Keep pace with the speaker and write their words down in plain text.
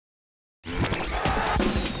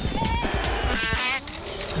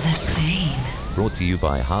Brought to you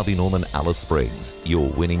by Harvey Norman Alice Springs, your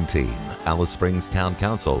winning team. Alice Springs Town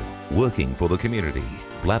Council, working for the community.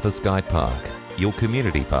 Blatherskite Park, your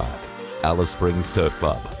community park. Alice Springs Turf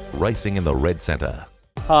Club, racing in the red centre.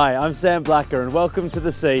 Hi, I'm Sam Blacker and welcome to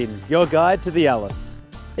The Scene, your guide to the Alice.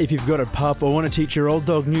 If you've got a pup or want to teach your old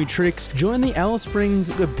dog new tricks, join the Alice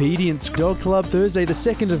Springs Obedience Dog Club Thursday the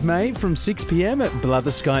 2nd of May from 6 p.m. at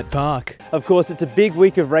Blatherskite Park. Of course, it's a big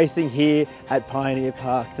week of racing here at Pioneer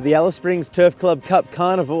Park. For the Alice Springs Turf Club Cup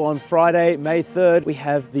Carnival on Friday, May 3rd, we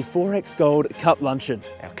have the XXXX Gold Cup Luncheon.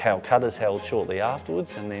 Our Calcutta is held shortly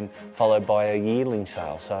afterwards and then followed by a yearling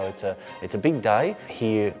sale. So it's a big day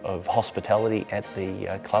here of hospitality at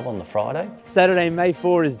the club on the Friday. Saturday, May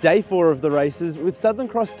 4 is day 4 of the races with Southern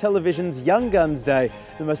Cross Television's Young Guns Day,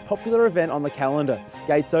 the most popular event on the calendar.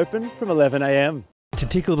 Gates open from 11 a.m. To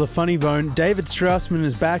tickle the funny bone, David Strassman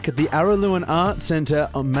is back at the Araluen Art Centre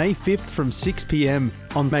on May 5th from 6 p.m.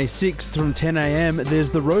 On May 6th from 10 a.m, there's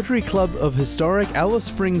the Rotary Club of Historic Alice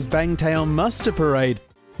Springs Bangtail Muster Parade.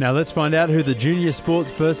 Now let's find out who the Junior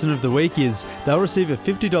Sports Person of the Week is. They'll receive a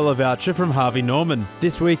 $50 voucher from Harvey Norman.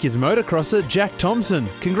 This week is motocrosser Jack Thompson.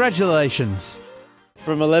 Congratulations!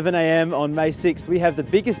 From 11 a.m. on May 6th, we have the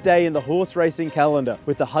biggest day in the horse racing calendar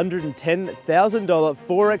with the $110,000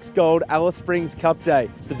 XXXX Gold Alice Springs Cup Day.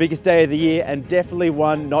 It's the biggest day of the year and definitely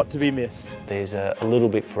one not to be missed. There's a little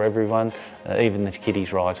bit for everyone. Even the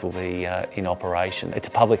kiddies' rides will be in operation. It's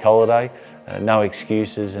a public holiday, no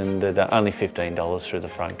excuses, and only $15 through the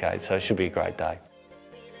front gate, so it should be a great day.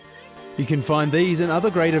 You can find these and other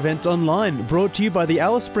great events online, brought to you by the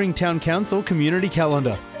Alice Springs Town Council Community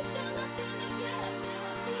Calendar.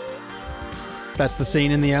 That's The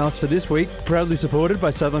Scene in the Alice for this week, proudly supported by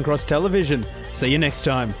Southern Cross Television. See you next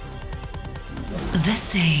time. The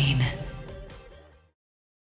Scene.